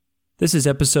This is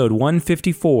episode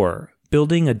 154,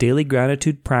 Building a Daily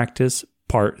Gratitude Practice,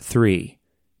 Part 3,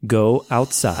 Go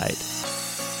Outside.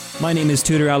 My name is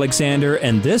Tudor Alexander,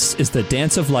 and this is the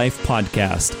Dance of Life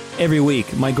podcast. Every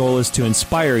week, my goal is to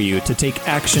inspire you to take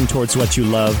action towards what you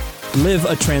love, live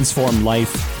a transformed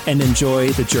life, and enjoy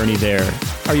the journey there.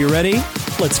 Are you ready?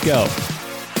 Let's go.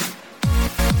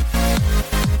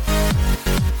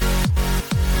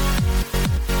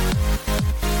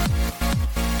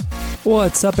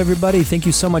 What's up, everybody? Thank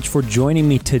you so much for joining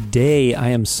me today. I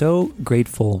am so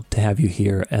grateful to have you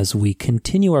here as we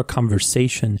continue our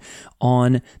conversation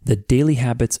on the daily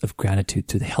habits of gratitude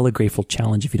through the Hella Grateful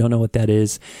Challenge. If you don't know what that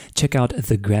is, check out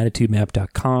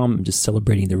thegratitudemap.com. I'm just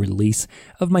celebrating the release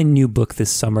of my new book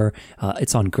this summer.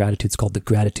 It's on gratitude. It's called The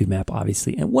Gratitude Map,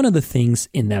 obviously. And one of the things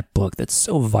in that book that's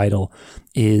so vital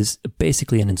is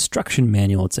basically an instruction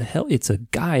manual. It's a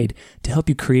guide to help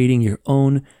you creating your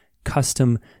own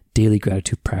custom daily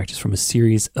gratitude practice from a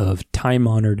series of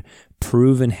time-honored,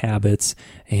 proven habits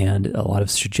and a lot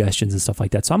of suggestions and stuff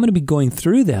like that. So I'm going to be going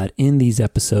through that in these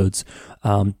episodes.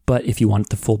 But if you want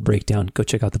the full breakdown, go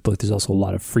check out the book. There's also a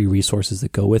lot of free resources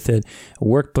that go with it. A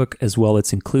workbook as well.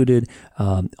 It's included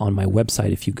on my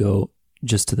website. If you go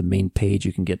just to the main page,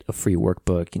 you can get a free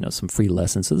workbook, some free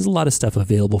lessons. So there's a lot of stuff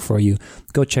available for you.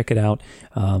 Go check it out.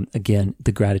 Again,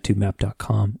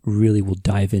 thegratitudemap.com really will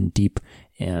dive in deep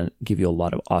and give you a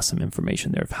lot of awesome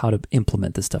information there of how to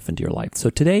implement this stuff into your life.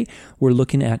 So today we're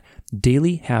looking at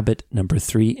daily habit number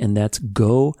 3, and that's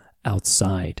go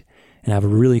outside. And I have a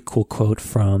really cool quote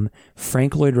from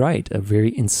Frank Lloyd Wright, a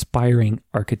very inspiring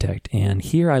architect. And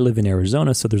here I live in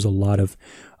Arizona, so there's a lot of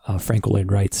Frank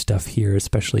Lloyd Wright stuff here,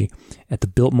 especially at the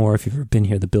Biltmore. If you've ever been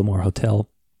here, the Biltmore Hotel.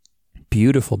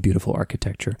 Beautiful, beautiful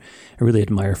architecture. I really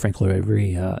admire Frank Lloyd Wright,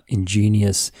 very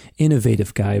ingenious,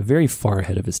 innovative guy, very far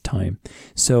ahead of his time.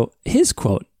 So his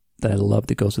quote that I love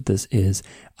that goes with this is,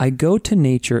 "I go to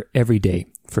nature every day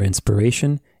for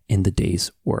inspiration in the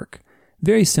day's work."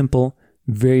 Very simple,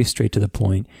 very straight to the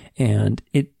point, and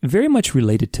it very much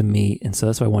related to me. And so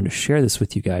that's why I wanted to share this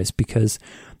with you guys, because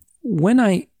when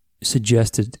I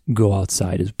suggested go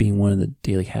outside as being one of the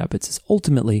daily habits, is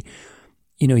ultimately,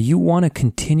 you want to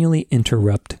continually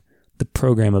interrupt the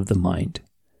program of the mind.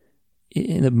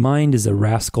 The mind is a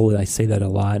rascal, and I say that a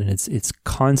lot, and it's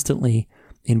constantly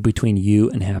in between you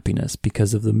and happiness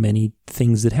because of the many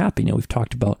things that happen. We've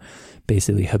talked about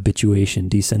basically habituation,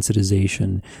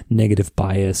 desensitization, negative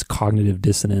bias, cognitive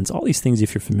dissonance, all these things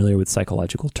if you're familiar with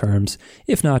psychological terms.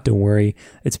 If not, don't worry.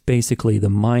 It's basically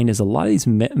the mind is a lot of these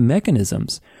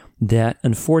mechanisms that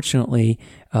unfortunately,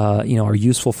 are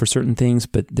useful for certain things,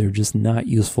 but they're just not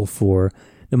useful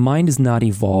the mind is not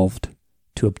evolved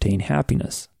to obtain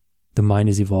happiness. The mind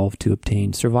is evolved to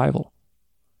obtain survival.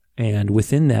 And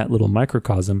within that little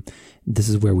microcosm, this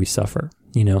is where we suffer,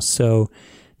 So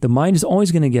the mind is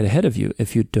always going to get ahead of you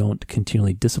if you don't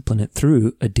continually discipline it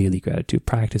through a daily gratitude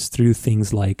practice, through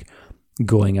things like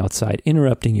going outside,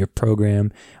 interrupting your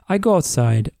program. I go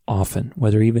outside often,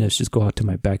 whether even if it's just go out to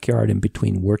my backyard in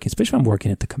between working, especially if I'm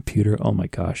working at the computer. Oh my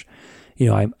gosh.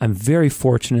 I'm very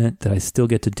fortunate that I still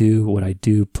get to do what I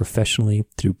do professionally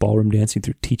through ballroom dancing,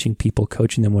 through teaching people,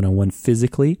 coaching them one-on-one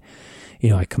physically.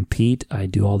 I compete, I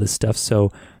do all this stuff.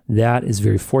 So that is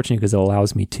very fortunate because it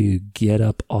allows me to get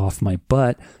up off my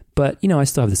butt. But, I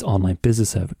still have this online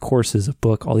business. I have courses, a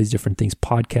book, all these different things,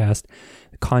 podcast,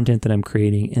 the content that I'm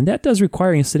creating. And that does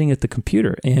require you sitting at the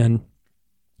computer. And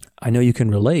I know you can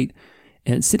relate.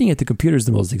 And sitting at the computer is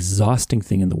the most exhausting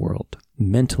thing in the world,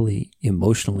 mentally,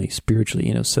 emotionally,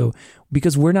 spiritually, So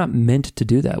because we're not meant to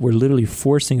do that. We're literally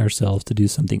forcing ourselves to do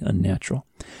something unnatural.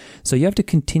 So you have to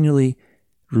continually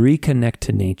reconnect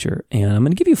to nature. And I'm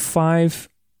going to give you 5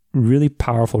 really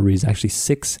powerful reasons, actually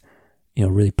 6,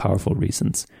 really powerful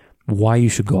reasons why you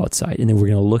should go outside. And then we're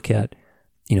going to look at,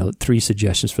 3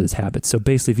 suggestions for this habit. So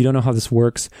basically, if you don't know how this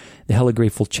works, the Hella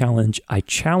Grateful Challenge, I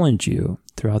challenge you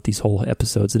throughout these whole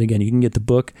episodes. And again, you can get the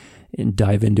book and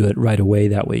dive into it right away.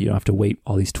 That way you don't have to wait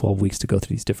all these 12 weeks to go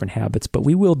through these different habits, but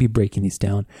we will be breaking these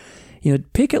down.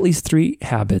 Pick at least 3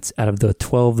 habits out of the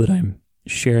 12 that I'm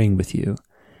sharing with you.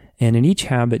 And in each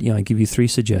habit, I give you 3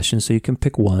 suggestions, so you can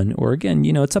pick one, or again,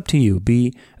 it's up to you.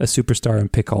 Be a superstar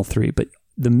and pick all 3. But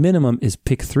the minimum is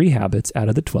pick 3 habits out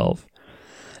of the 12.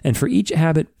 And for each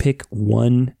habit, pick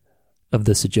one of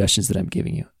the suggestions that I'm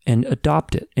giving you and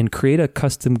adopt it and create a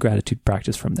custom gratitude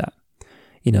practice from that.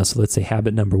 So let's say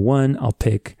habit number 1, I'll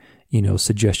pick,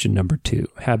 suggestion number 2.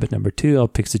 Habit number 2, I'll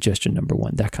pick suggestion number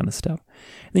 1, that kind of stuff.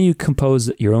 And then you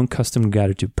compose your own custom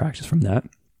gratitude practice from that.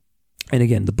 And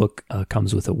again, the book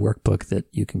comes with a workbook that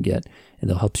you can get, and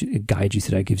they'll help you, guide you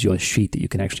through that. It gives you a sheet that you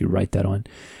can actually write that on.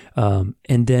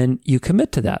 And then you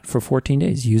commit to that for 14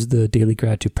 days. Use the Daily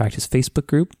Gratitude Practice Facebook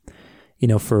group,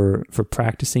 for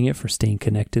practicing it, for staying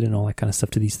connected and all that kind of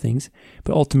stuff to these things.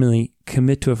 But ultimately,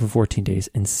 commit to it for 14 days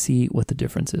and see what the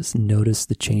difference is. Notice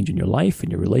the change in your life,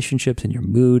 in your relationships, in your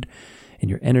mood, in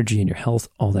your energy, in your health,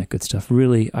 all that good stuff.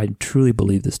 Really, I truly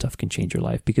believe this stuff can change your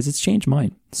life because it's changed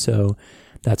mine. So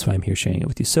that's why I'm here sharing it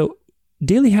with you. So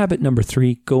daily habit number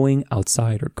 3, going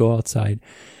outside or go outside.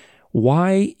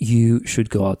 Why you should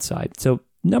go outside. So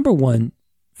number 1,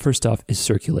 first off, is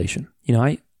circulation.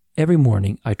 Every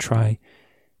morning I try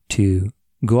to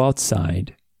go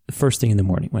outside the first thing in the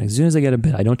morning. As soon as I get out of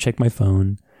bed, I don't check my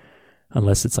phone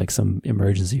unless it's like some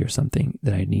emergency or something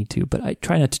that I need to. But I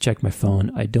try not to check my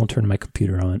phone. I don't turn my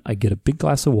computer on. I get a big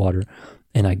glass of water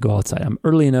and I go outside. I'm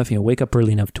early enough, wake up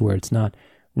early enough to where it's not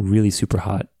really super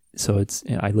hot. So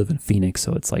I live in Phoenix,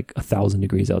 so it's like 1,000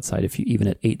 degrees outside even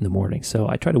at 8 in the morning. So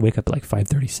I try to wake up at like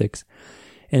 5:36.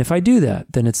 And if I do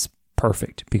that, then it's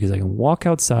perfect because I can walk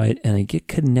outside and I get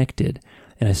connected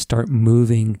and I start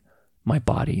moving my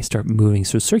body, start moving.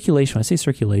 So circulation, when I say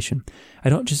circulation, I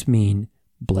don't just mean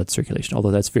blood circulation,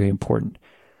 although that's very important.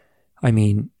 I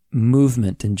mean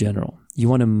movement in general. You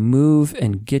want to move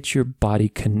and get your body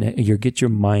get your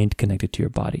mind connected to your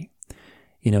body.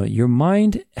 Your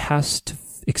mind has to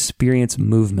experience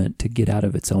movement to get out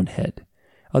of its own head.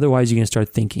 Otherwise, you're going to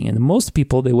start thinking. And most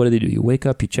people, what do? You wake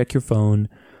up, you check your phone,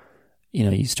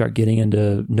 you start getting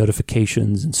into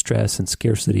notifications and stress and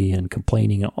scarcity and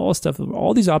complaining and all stuff,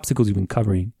 all these obstacles you've been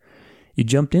covering. You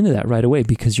jumped into that right away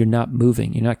because you're not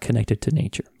moving. You're not connected to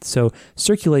nature. So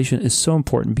circulation is so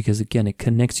important because, again, it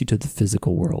connects you to the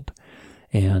physical world.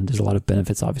 And there's a lot of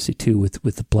benefits, obviously, too,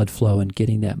 with the blood flow and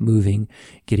getting that moving,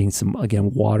 getting some,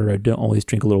 again, water. I don't always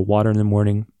drink a little water in the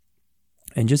morning.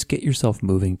 And just get yourself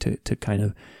moving to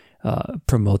kind of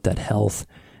promote that health,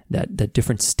 that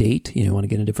different state. You want to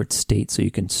get in a different state so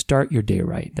you can start your day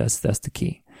right. That's the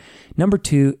key. Number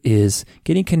 2 is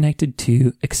getting connected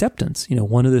to acceptance.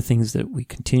 One of the things that we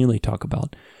continually talk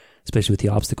about, especially with the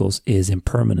obstacles, is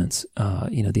impermanence.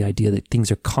 The idea that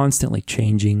things are constantly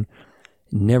changing,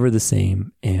 never the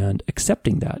same, and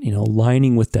accepting that,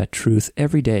 aligning with that truth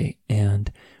every day.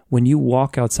 And when you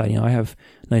walk outside, I have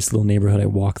a nice little neighborhood I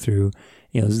walk through,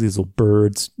 there's these little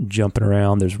birds jumping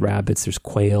around, there's rabbits, there's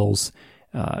quails,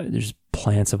 there's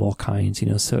plants of all kinds,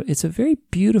 so it's a very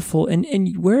beautiful,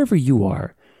 and wherever you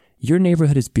are, your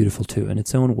neighborhood is beautiful too in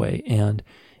its own way. And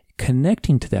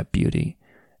connecting to that beauty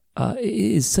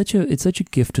is such a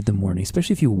gift of the morning,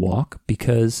 especially if you walk,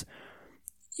 because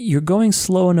you're going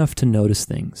slow enough to notice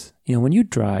things. When you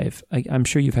drive, I'm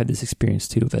sure you've had this experience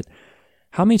too, but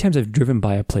how many times I've driven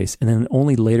by a place and then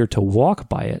only later to walk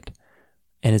by it,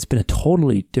 and it's been a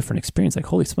totally different experience. Like,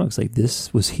 holy smokes, like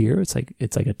this was here. It's like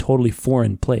a totally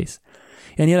foreign place.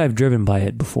 And yet I've driven by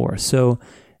it before. So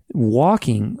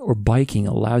walking or biking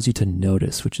allows you to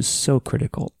notice, which is so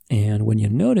critical. And when you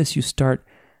notice, you start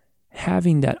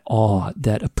having that awe,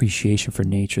 that appreciation for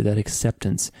nature, that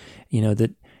acceptance,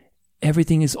 that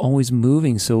everything is always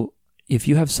moving. So if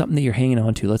you have something that you're hanging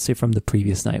on to, let's say from the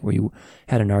previous night where you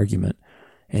had an argument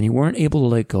and you weren't able to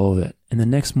let go of it, and the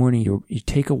next morning you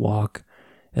take a walk.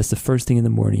 That's the first thing in the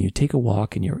morning. You take a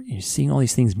walk and you're seeing all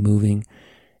these things moving.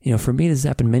 For me, this has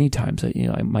happened many times.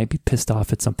 I might be pissed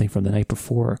off at something from the night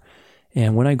before.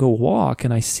 And when I go walk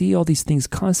and I see all these things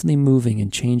constantly moving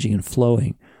and changing and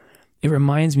flowing, it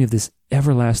reminds me of this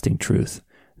everlasting truth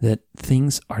that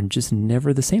things are just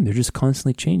never the same. They're just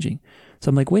constantly changing. So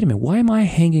I'm like, wait a minute, why am I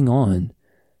hanging on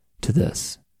to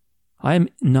this? I'm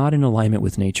not in alignment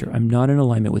with nature. I'm not in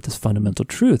alignment with this fundamental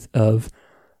truth of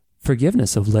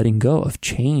forgiveness, of letting go, of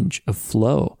change, of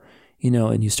flow,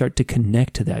 and you start to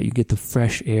connect to that. You get the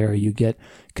fresh air, you get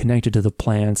connected to the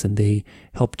plants, and they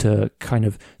help to kind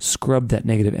of scrub that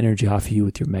negative energy off of you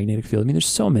with your magnetic field. There's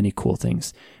so many cool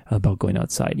things about going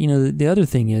outside. The other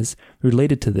thing is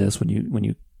related to this when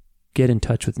you get in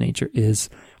touch with nature is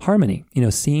harmony,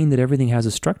 seeing that everything has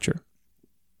a structure.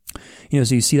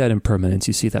 So you see that impermanence,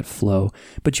 you see that flow,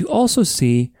 but you also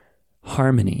see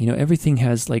harmony. Everything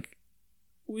has, like,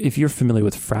 if you're familiar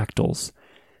with fractals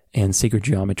and sacred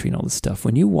geometry and all this stuff,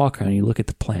 when you walk around and you look at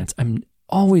the plants, I'm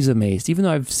always amazed, even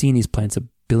though I've seen these plants a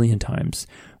billion times,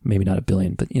 maybe not a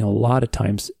billion, but a lot of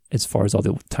times, as far as all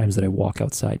the times that I walk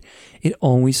outside, it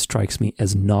always strikes me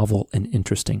as novel and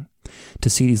interesting to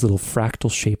see these little fractal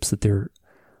shapes that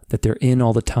they're in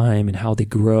all the time and how they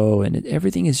grow, and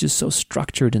everything is just so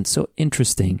structured and so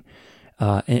interesting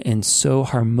and so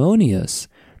harmonious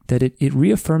that it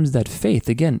reaffirms that faith.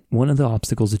 Again, one of the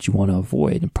obstacles that you want to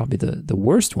avoid, and probably the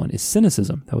worst one, is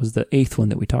cynicism. That was the 8th one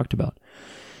that we talked about.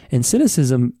 And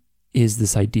cynicism is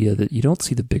this idea that you don't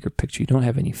see the bigger picture. You don't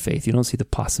have any faith. You don't see the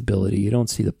possibility. You don't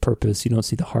see the purpose. You don't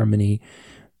see the harmony.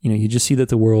 You just see that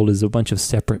the world is a bunch of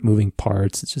separate moving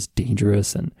parts. It's just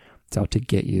dangerous and it's out to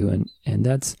get you. And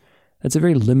that's a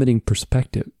very limiting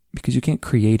perspective, because you can't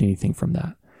create anything from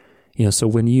that. So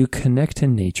when you connect to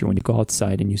nature, when you go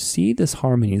outside and you see this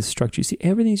harmony, this structure, you see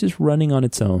everything's just running on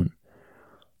its own.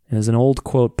 And there's an old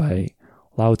quote by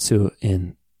Lao Tzu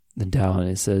in the Tao, and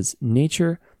it says,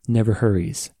 "Nature never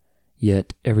hurries,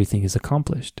 yet everything is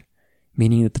accomplished."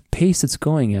 Meaning that the pace it's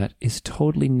going at is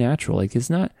totally natural.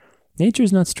 Nature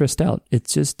is not stressed out.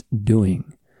 It's just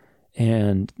doing.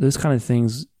 And those kind of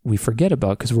things we forget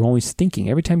about because we're always thinking.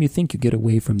 Every time you think, you get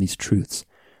away from these truths.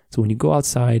 So when you go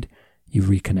outside, you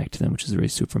reconnect to them, which is really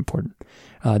super important.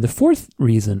 The 4th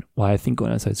reason why I think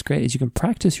going outside is great is you can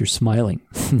practice your smiling.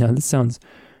 Now, this sounds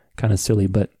kind of silly,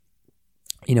 but,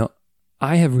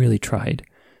 I have really tried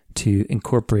to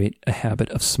incorporate a habit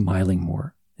of smiling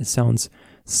more. It sounds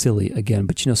silly again,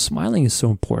 but, smiling is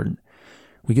so important.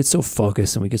 We get so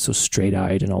focused and we get so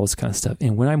straight-eyed and all this kind of stuff.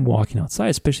 And when I'm walking outside,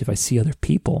 especially if I see other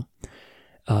people,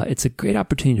 it's a great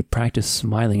opportunity to practice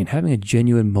smiling and having a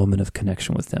genuine moment of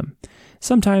connection with them.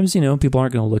 Sometimes, people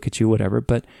aren't going to look at you, whatever,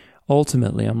 but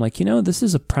ultimately I'm like, this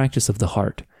is a practice of the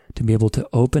heart, to be able to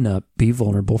open up, be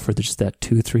vulnerable for just that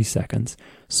 2-3 seconds,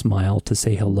 smile, to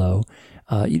say hello.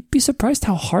 You'd be surprised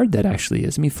how hard that actually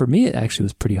is. For me, it actually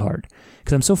was pretty hard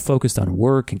because I'm so focused on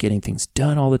work and getting things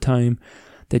done all the time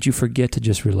that you forget to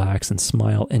just relax and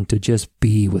smile and to just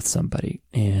be with somebody.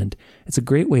 And it's a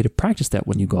great way to practice that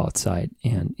when you go outside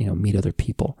and, meet other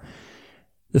people.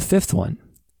 The 5th one,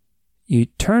 you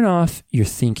turn off your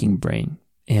thinking brain,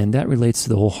 and that relates to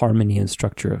the whole harmony and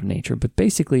structure of nature. But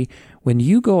basically, when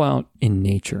you go out in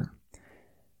nature,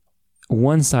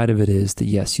 one side of it is that,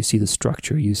 yes, you see the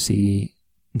structure, you see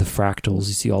the fractals,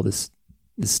 you see all this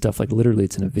stuff, like literally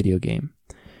it's in a video game.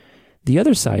 The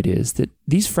other side is that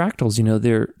these fractals,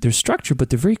 they're structured, but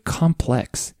they're very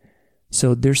complex.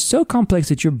 So they're so complex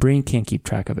that your brain can't keep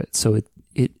track of it. So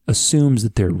it assumes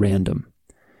that they're random.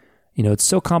 It's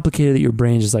so complicated that your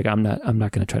brain is just like, I'm not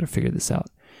going to try to figure this out.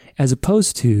 As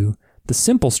opposed to the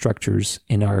simple structures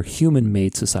in our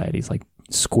human-made societies, like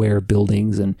square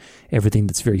buildings and everything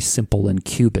that's very simple and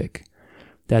cubic.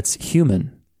 That's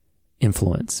human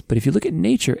influence. But if you look at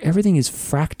nature, everything is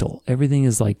fractal. Everything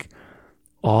is like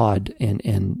odd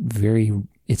and very,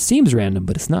 it seems random,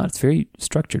 but it's not. It's very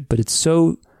structured, but it's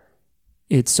so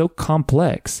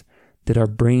complex that our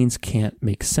brains can't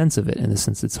make sense of it. In the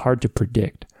sense, it's hard to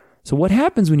predict. So what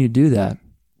happens when you do that,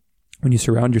 when you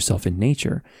surround yourself in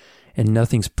nature and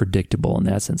nothing's predictable in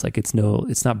that sense, like it's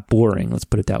not boring, let's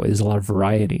put it that way. There's a lot of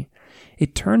variety.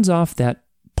 It turns off that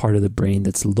part of the brain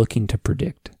that's looking to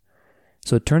predict.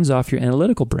 So it turns off your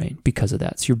analytical brain because of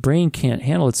that. So your brain can't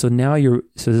handle it. So now it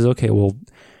says, okay, well,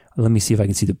 let me see if I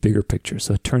can see the bigger picture.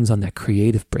 So it turns on that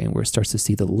creative brain where it starts to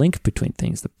see the link between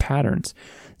things, the patterns,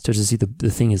 starts to see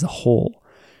the thing as a whole.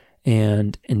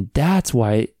 And that's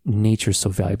why nature is so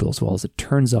valuable as well, as it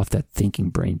turns off that thinking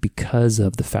brain because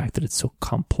of the fact that it's so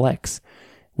complex.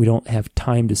 We don't have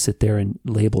time to sit there and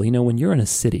label. When you're in a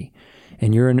city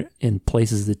and you're in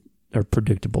places that are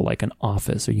predictable, like an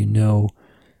office, or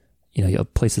a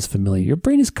place is familiar, your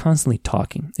brain is constantly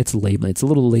talking. It's labeling. It's a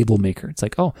little label maker. It's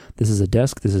like, oh, this is a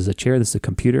desk, this is a chair, this is a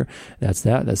computer, that's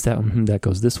that, that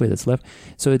goes this way, that's left.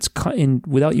 So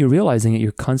without you realizing it,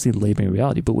 you're constantly labeling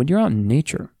reality. But when you're out in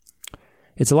nature,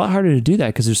 it's a lot harder to do that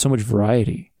because there's so much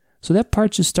variety. So that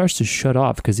part just starts to shut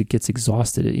off because it gets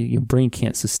exhausted. Your brain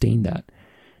can't sustain that.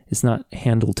 It's not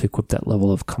handled to equip that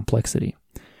level of complexity.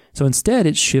 So instead,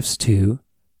 it shifts to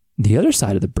the other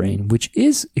side of the brain, which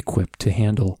is equipped to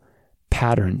handle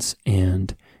patterns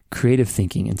and creative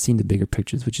thinking and seeing the bigger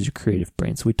pictures, which is your creative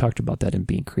brain. So we talked about that in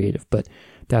being creative, but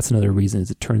that's another reason, is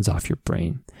it turns off your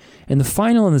brain. And the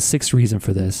final and the 6th reason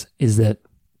for this is that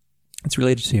it's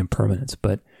related to impermanence,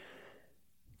 but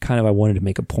kind of I wanted to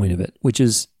make a point of it, which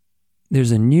is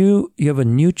you have a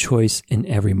new choice in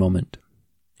every moment.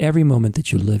 Every moment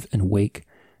that you live and wake,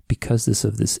 because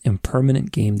of this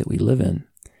impermanent game that we live in,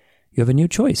 you have a new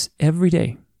choice every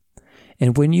day.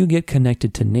 And when you get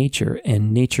connected to nature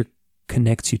and nature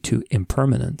connects you to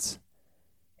impermanence,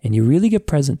 and you really get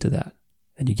present to that,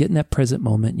 and you get in that present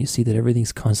moment and you see that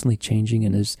everything's constantly changing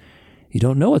and you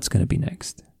don't know what's going to be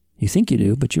next. You think you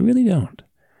do, but you really don't.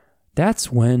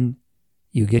 That's when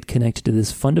you get connected to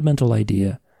this fundamental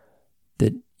idea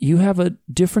that you have a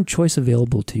different choice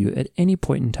available to you at any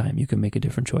point in time. You can make a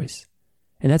different choice.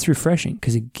 And that's refreshing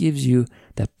because it gives you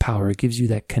that power. It gives you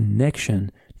that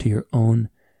connection to your own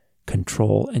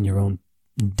control and your own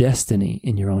destiny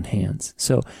in your own hands.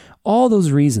 So all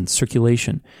those reasons,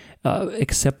 circulation,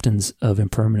 acceptance of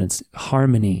impermanence,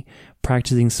 harmony,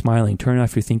 practicing smiling, turning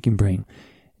off your thinking brain,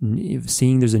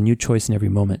 seeing there's a new choice in every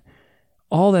moment,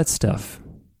 all that stuff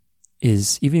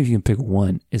is, even if you can pick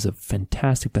one, is a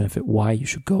fantastic benefit why you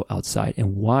should go outside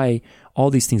and why all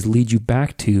these things lead you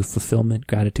back to fulfillment,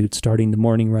 gratitude, starting the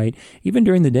morning right, even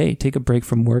during the day. Take a break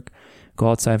from work, go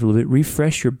outside for a little bit,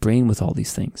 refresh your brain with all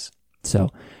these things.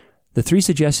 So the 3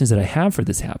 suggestions that I have for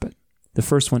this habit, the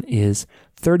first one is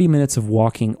 30 minutes of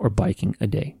walking or biking a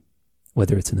day,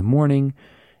 whether it's in the morning,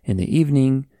 in the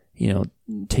evening,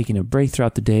 taking a break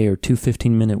throughout the day or 2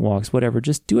 15-minute walks, whatever.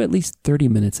 Just do at least 30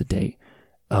 minutes a day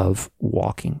of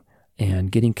walking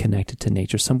and getting connected to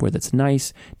nature somewhere that's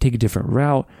nice. Take a different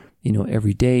route,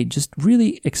 every day. Just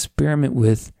really experiment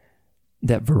with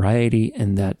that variety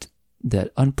and that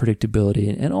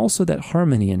unpredictability and also that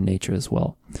harmony in nature as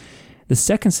well. The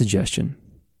second suggestion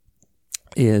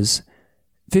is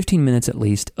 15 minutes at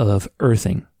least of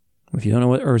earthing. If you don't know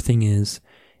what earthing is,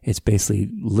 it's basically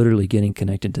literally getting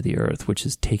connected to the earth, which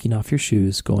is taking off your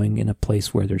shoes, going in a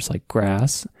place where there's like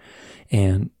grass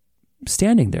and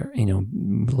standing there,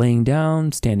 laying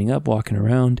down, standing up, walking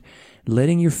around,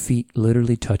 letting your feet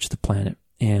literally touch the planet.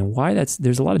 And why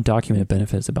there's a lot of documented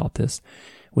benefits about this,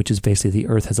 which is basically the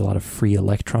earth has a lot of free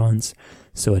electrons.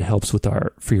 So it helps with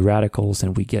our free radicals.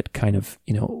 And we get kind of,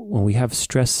 when we have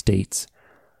stress states,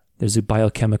 there's a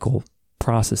biochemical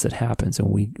process that happens.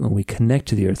 And when we connect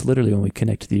to the earth, literally when we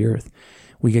connect to the earth,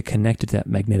 we get connected to that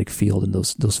magnetic field and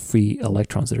those free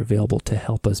electrons that are available to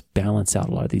help us balance out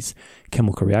a lot of these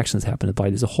chemical reactions that happen in the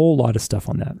body. There's a whole lot of stuff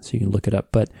on that, so you can look it up.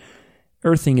 But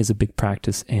earthing is a big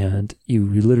practice, and you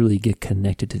literally get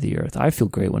connected to the earth. I feel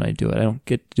great when I do it. I don't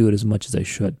get to do it as much as I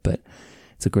should, but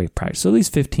it's a great practice. So at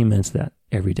least 15 minutes of that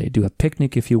every day. Do a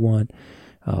picnic if you want.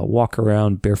 Walk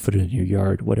around barefooted in your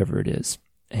yard, whatever it is.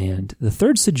 And the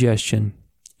third suggestion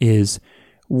is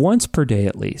once per day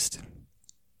at least,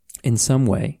 in some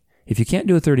way, if you can't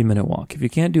do a 30-minute walk, if you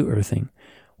can't do earthing,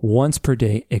 once per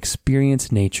day,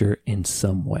 experience nature in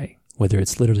some way. Whether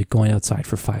it's literally going outside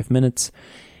for 5 minutes,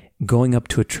 going up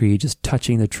to a tree, just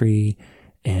touching the tree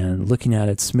and looking at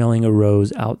it, smelling a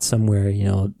rose out somewhere.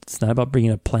 It's not about bringing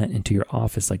a plant into your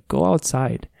office. Like, go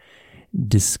outside,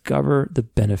 discover the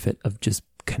benefit of just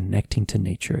connecting to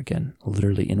nature again,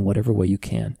 literally in whatever way you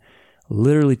can.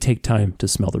 Literally take time to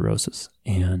smell the roses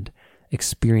and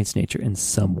experience nature in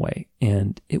some way.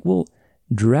 And it will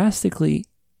drastically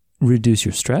reduce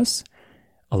your stress,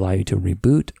 allow you to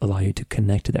reboot, allow you to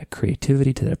connect to that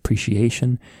creativity, to that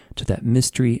appreciation, to that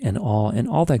mystery and awe and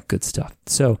all that good stuff.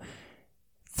 So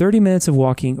 30 minutes of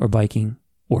walking or biking,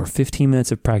 or 15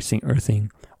 minutes of practicing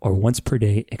earthing, or once per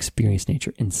day, experience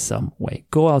nature in some way.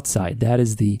 Go outside. That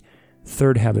is the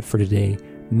third habit for today.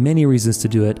 Many reasons to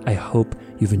do it. I hope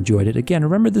you've enjoyed it. Again,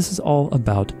 remember, this is all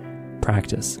about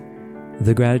practice.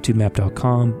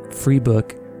 thegratitudemap.com, free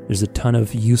book. There's a ton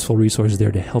of useful resources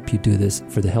there to help you do this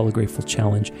for the Hella Grateful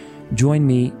Challenge. Join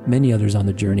me, many others on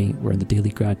the journey. We're in the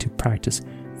Daily Gratitude Practice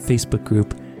Facebook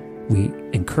group. We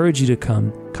encourage you to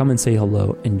come and say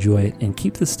hello, enjoy it, and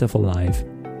keep this stuff alive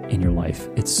in your life.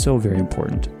 It's so very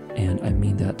important, and I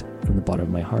mean that from the bottom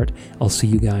of my heart. I'll see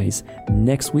you guys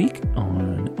next week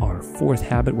on our fourth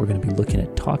habit. We're going to be looking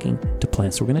at talking to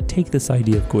plants. So we're going to take this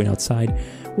idea of going outside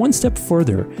one step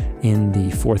further in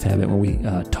the fourth habit when we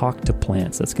talk to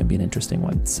plants. That's going to be an interesting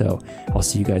one. So I'll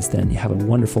see you guys then. You have a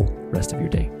wonderful rest of your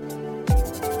day.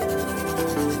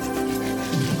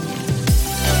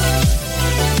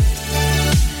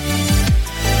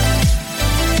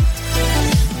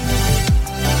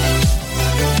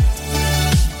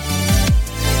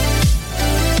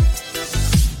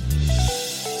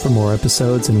 For more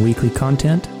episodes and weekly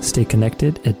content, stay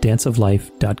connected at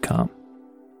danceoflife.com.